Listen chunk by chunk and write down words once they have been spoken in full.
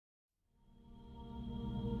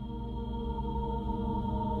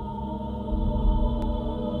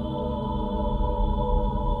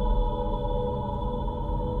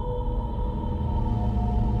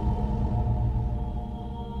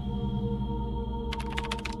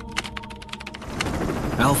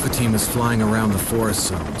Alpha Team is flying around the forest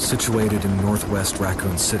zone, situated in northwest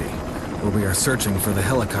Raccoon City, where we are searching for the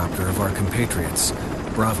helicopter of our compatriots,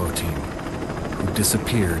 Bravo Team, who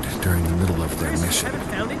disappeared during the middle of their mission.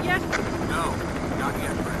 Haven't found it yet? No, not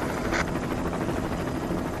yet,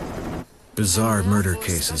 Brad. Bizarre murder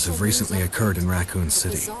cases have recently occurred in Raccoon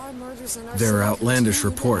City. There are outlandish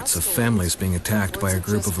reports of families being attacked by a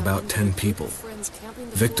group of about 10 people.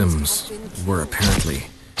 Victims were apparently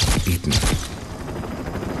eaten.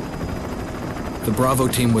 The Bravo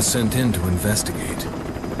Team was sent in to investigate,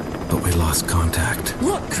 but we lost contact.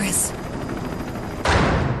 Look, Chris!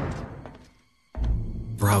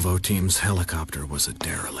 Bravo Team's helicopter was a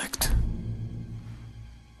derelict.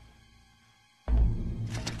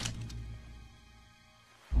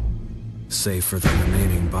 Save for the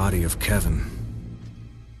remaining body of Kevin.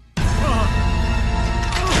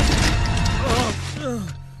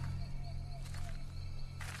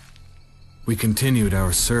 We continued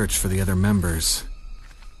our search for the other members,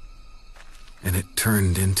 and it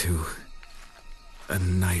turned into a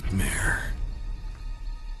nightmare.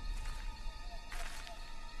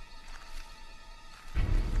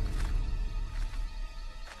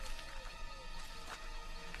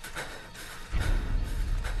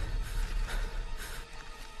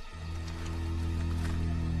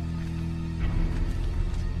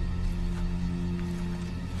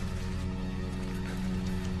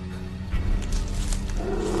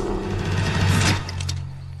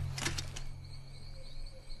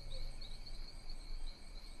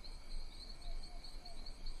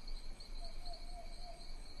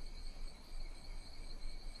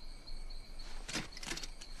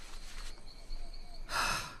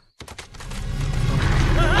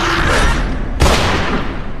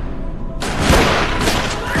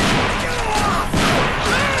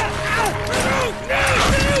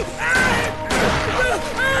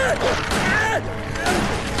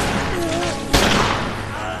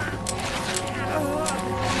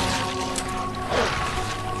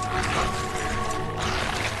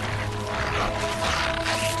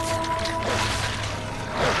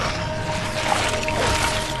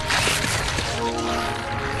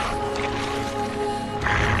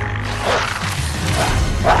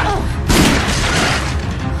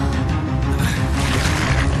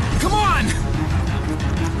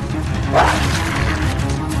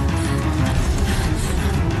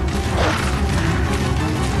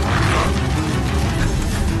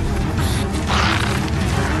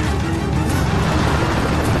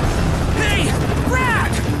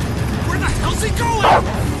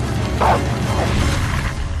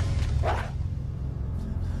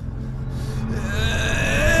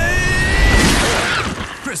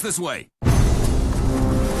 This way. Damn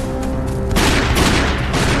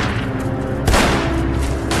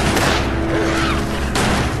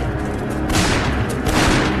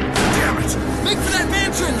it! Make for that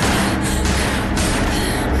mansion!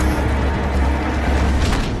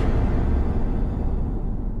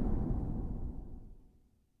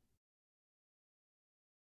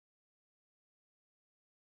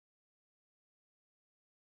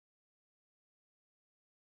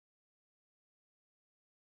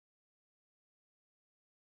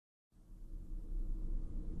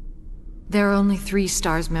 There are only 3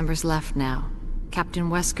 STARS members left now. Captain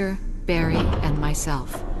Wesker, Barry, and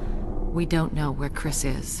myself. We don't know where Chris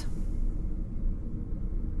is.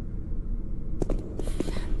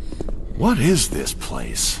 What is this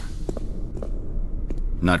place?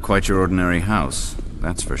 Not quite your ordinary house,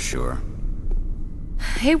 that's for sure.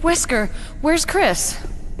 Hey, Wesker, where's Chris?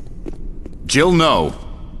 Jill, no!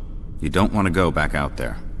 You don't want to go back out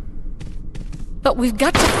there. But we've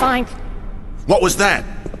got to find... What was that?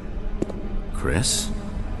 Chris?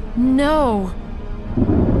 No.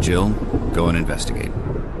 Jill, go and investigate.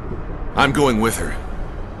 I'm going with her.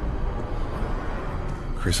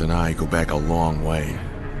 Chris and I go back a long way.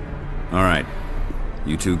 All right.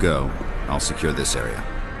 You two go. I'll secure this area.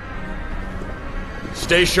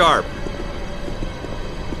 Stay sharp.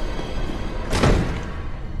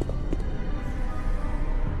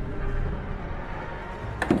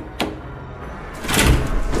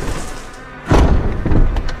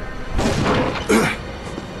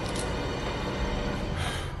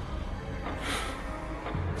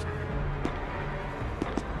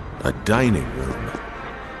 A dining room.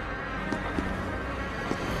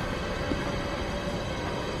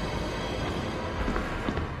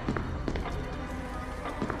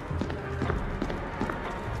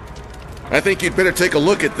 I think you'd better take a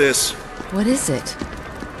look at this. What is it?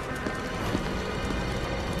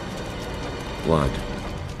 Blood.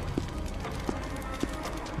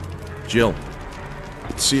 Jill,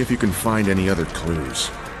 see if you can find any other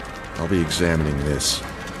clues. I'll be examining this.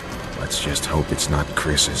 Let's just hope it's not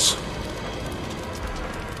Chris's.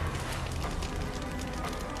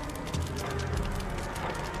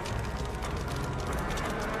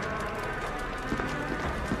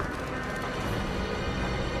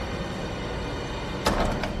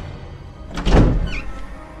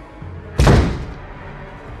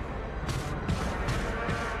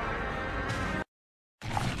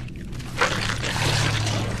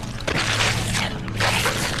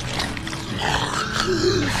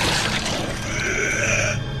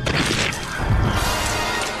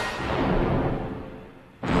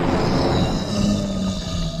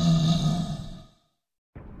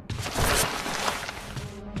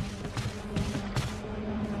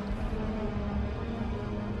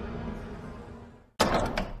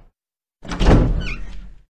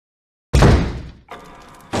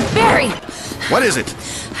 What is it?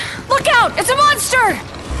 Look out! It's a monster!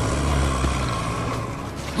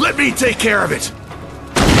 Let me take care of it!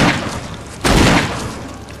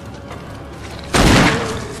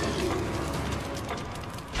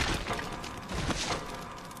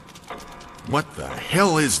 What the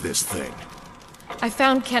hell is this thing? I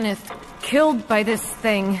found Kenneth killed by this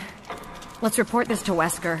thing. Let's report this to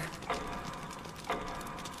Wesker.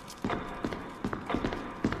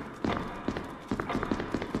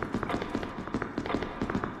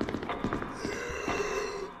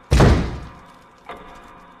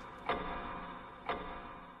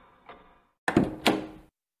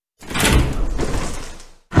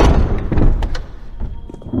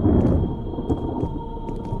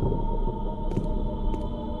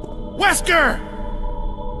 Wesker!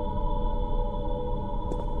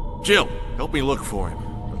 Jill, help me look for him.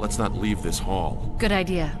 But let's not leave this hall. Good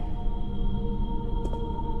idea.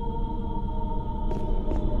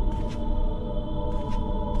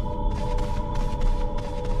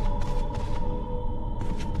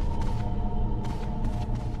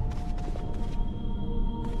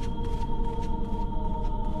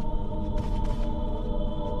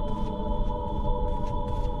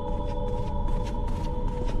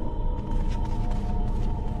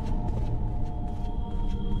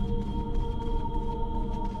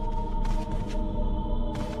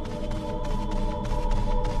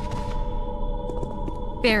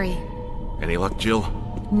 Barry. Any luck, Jill?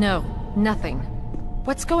 No, nothing.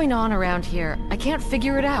 What's going on around here? I can't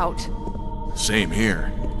figure it out. Same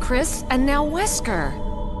here. Chris, and now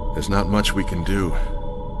Wesker. There's not much we can do.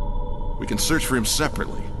 We can search for him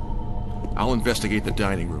separately. I'll investigate the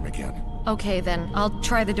dining room again. Okay, then. I'll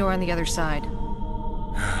try the door on the other side.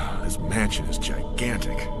 This mansion is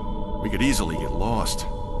gigantic. We could easily get lost.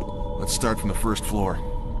 Let's start from the first floor.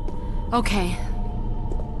 Okay.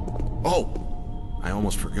 Oh! I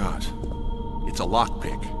almost forgot. It's a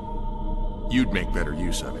lockpick. You'd make better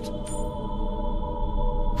use of it.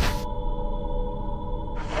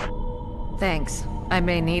 Thanks. I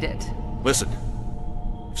may need it. Listen,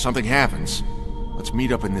 if something happens, let's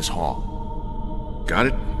meet up in this hall. Got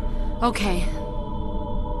it? Okay.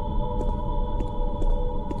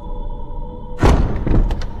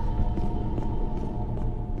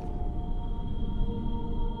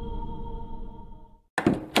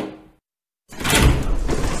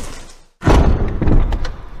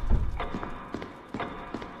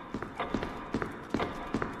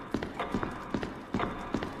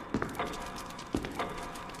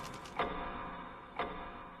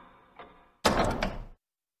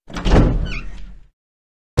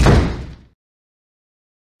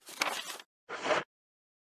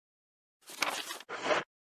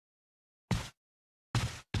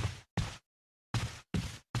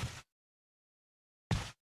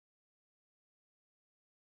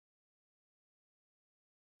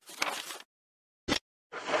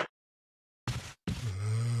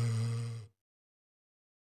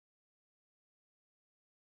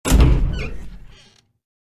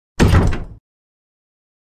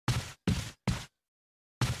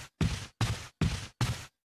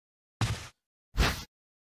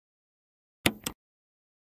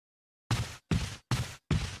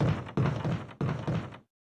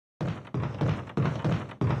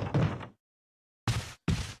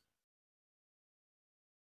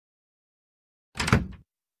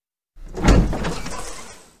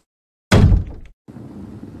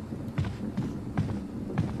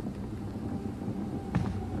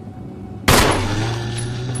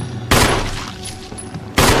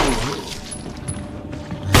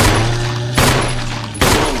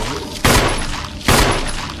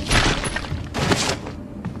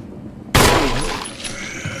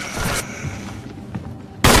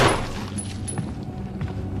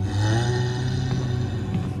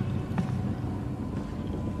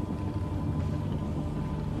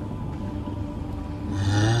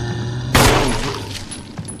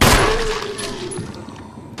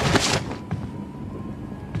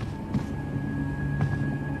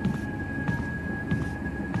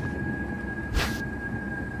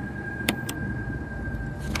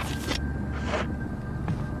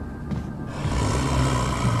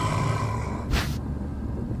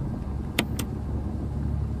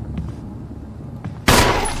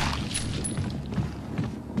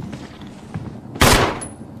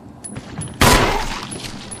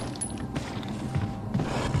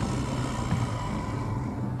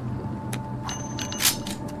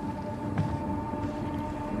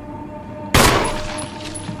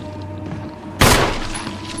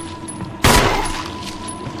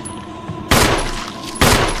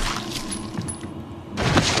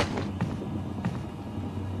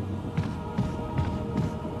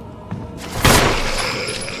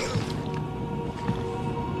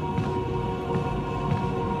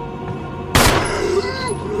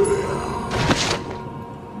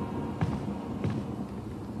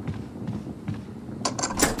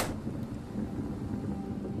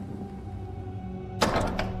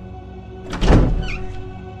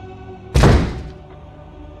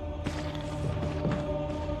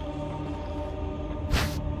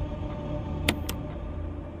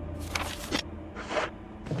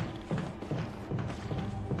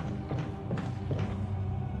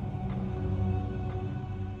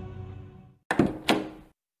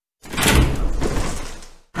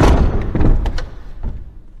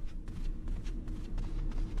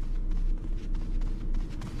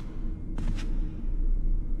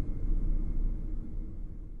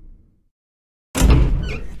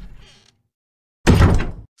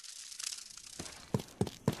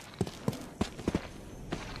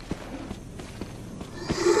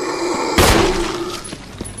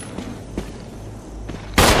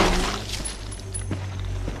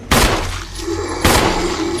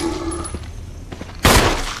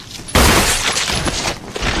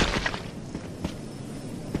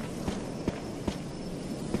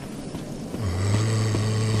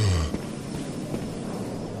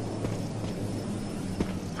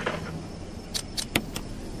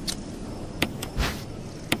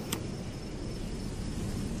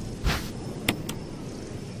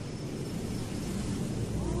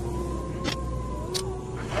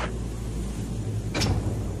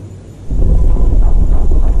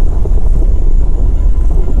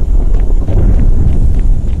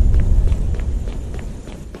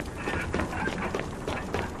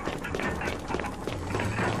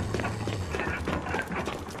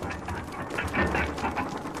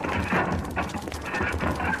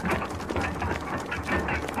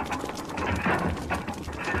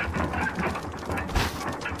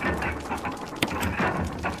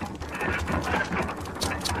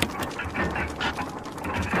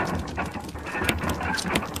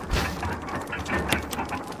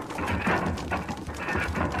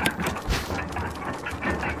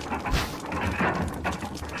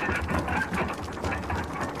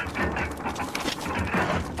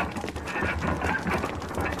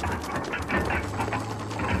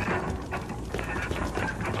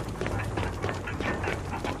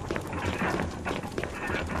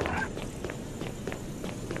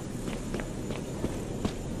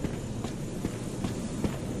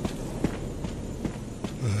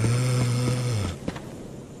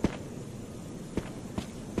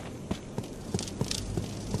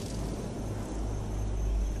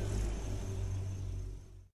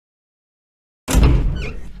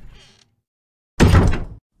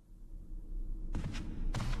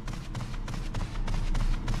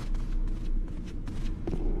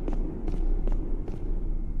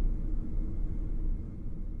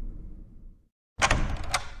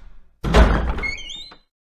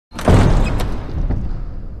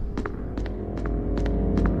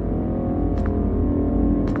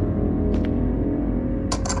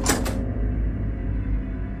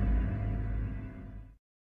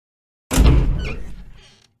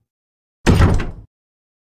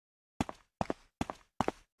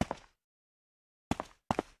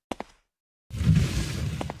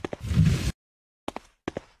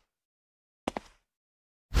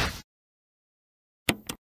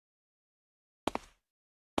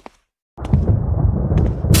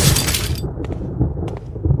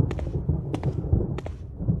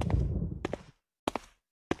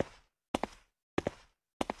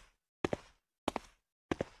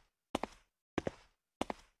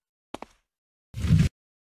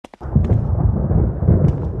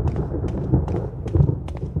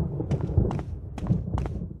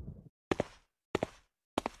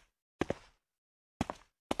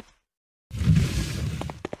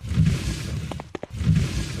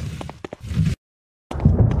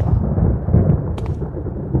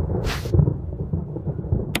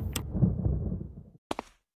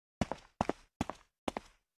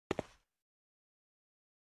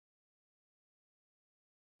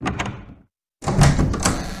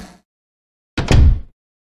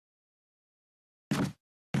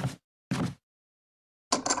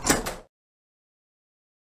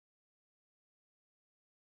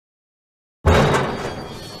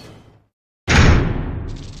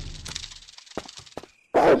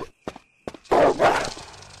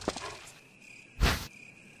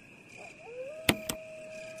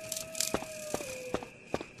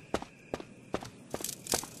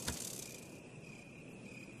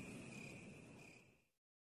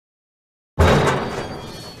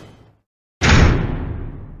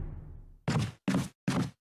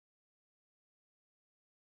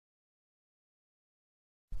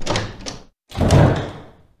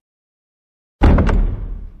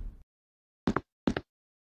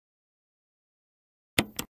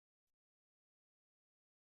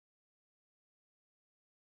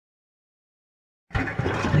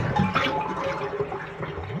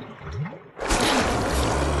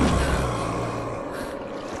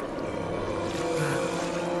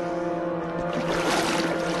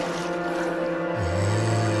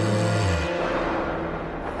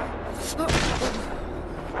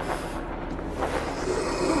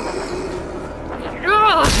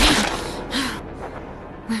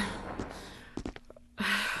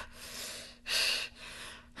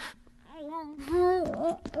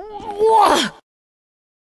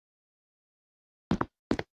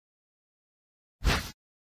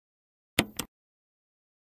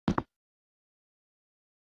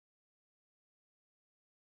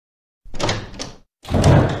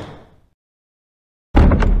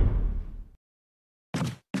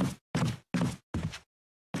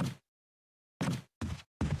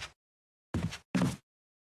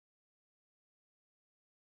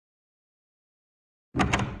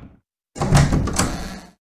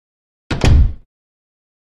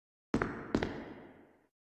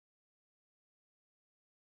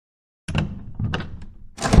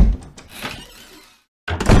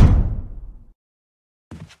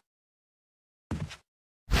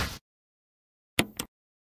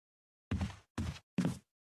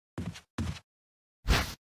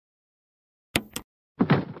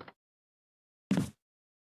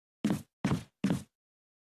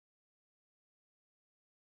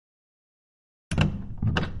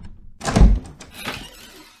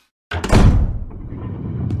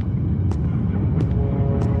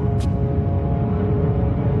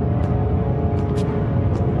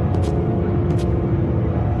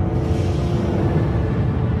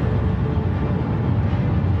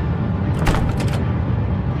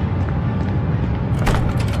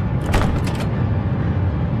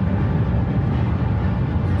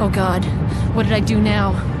 Oh God, what did I do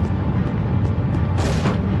now?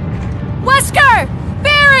 Wesker!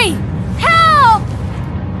 Barry! Help!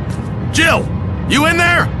 Jill! You in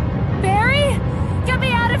there? Barry? Get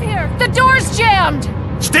me out of here! The door's jammed!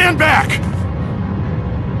 Stand back!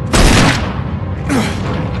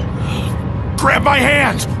 Grab my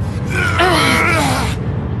hand!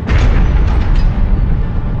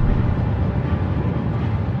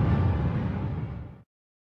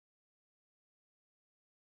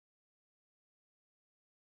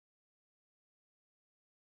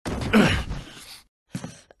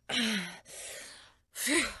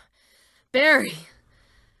 Barry.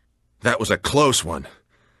 That was a close one.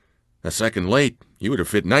 A second late, you would have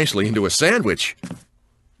fit nicely into a sandwich.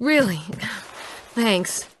 Really?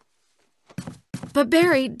 Thanks. But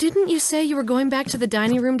Barry, didn't you say you were going back to the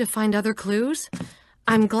dining room to find other clues?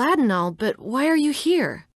 I'm glad and all, but why are you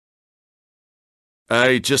here?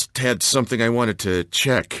 I just had something I wanted to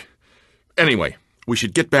check. Anyway, we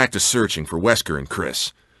should get back to searching for Wesker and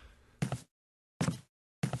Chris.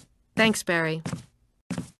 Thanks, Barry.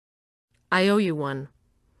 I owe you one.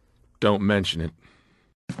 Don't mention it.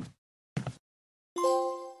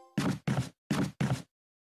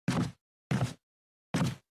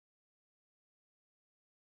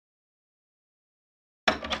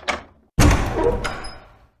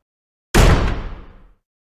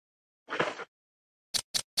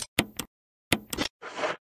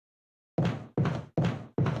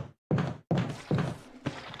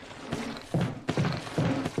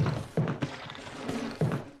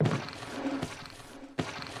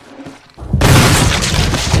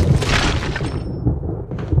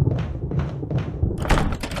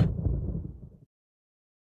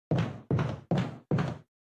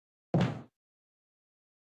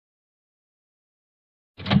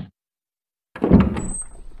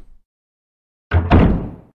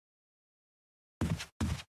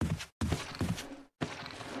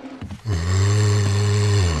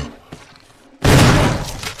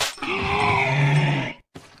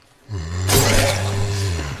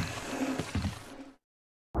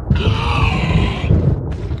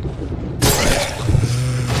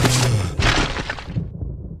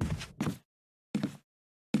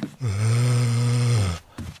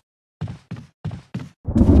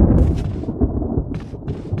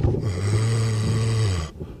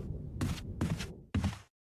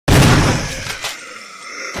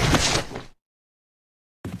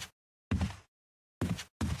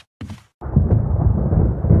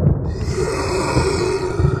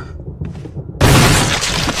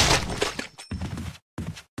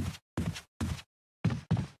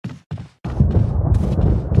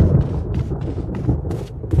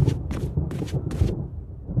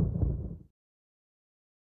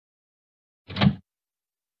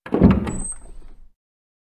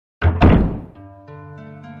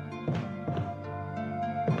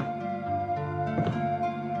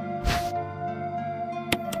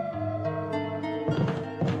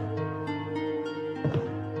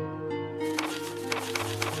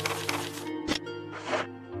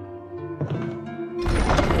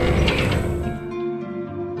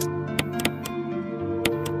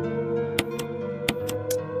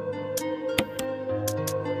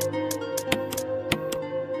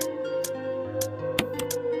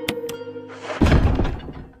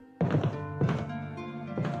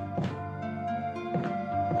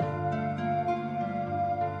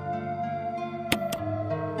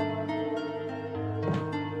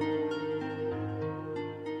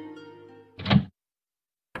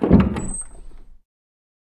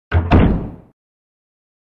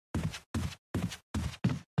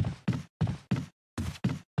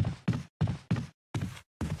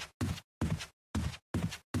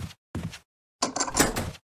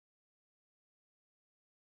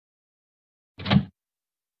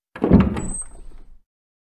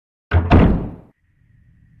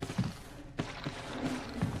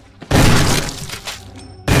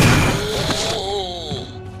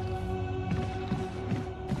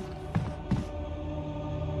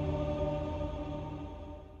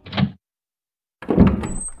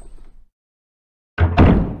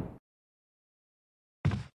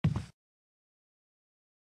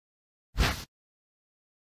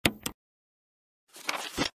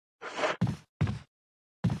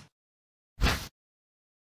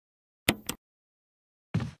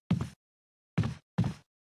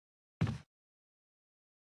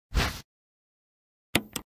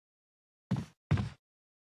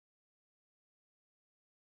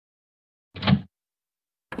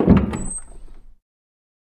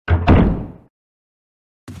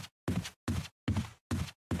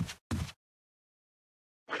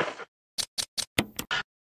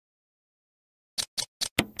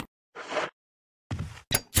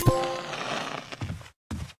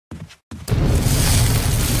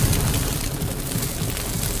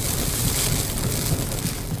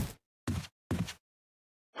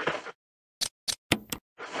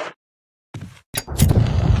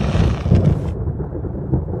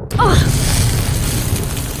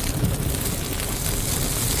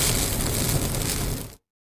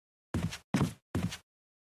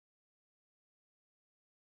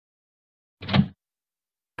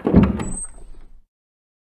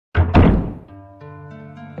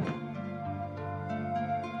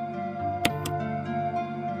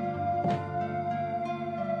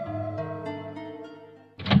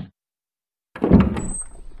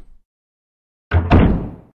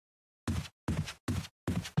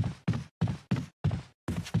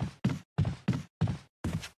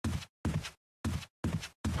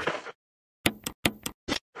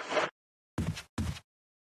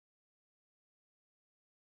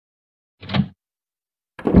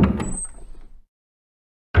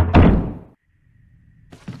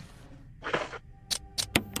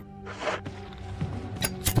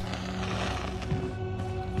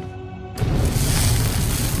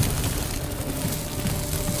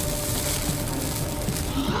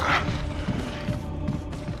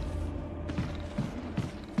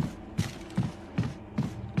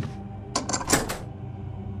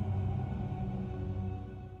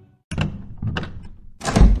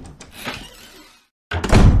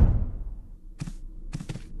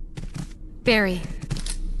 Barry.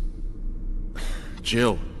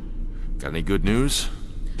 Jill, got any good news?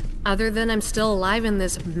 Other than I'm still alive in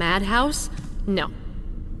this madhouse? No.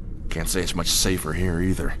 Can't say it's much safer here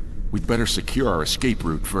either. We'd better secure our escape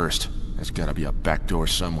route first. There's gotta be a back door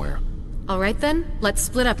somewhere. Alright then, let's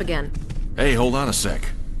split up again. Hey, hold on a sec.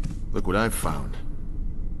 Look what I've found.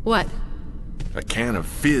 What? A can of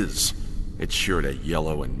fizz. It's sure to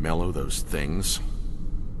yellow and mellow those things.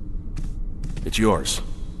 It's yours.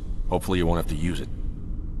 Hopefully you won't have to use it.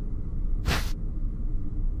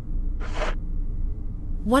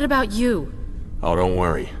 What about you? Oh, don't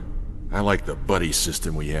worry. I like the buddy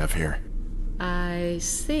system we have here. I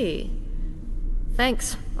see.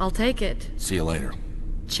 Thanks, I'll take it. See you later.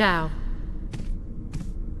 Ciao.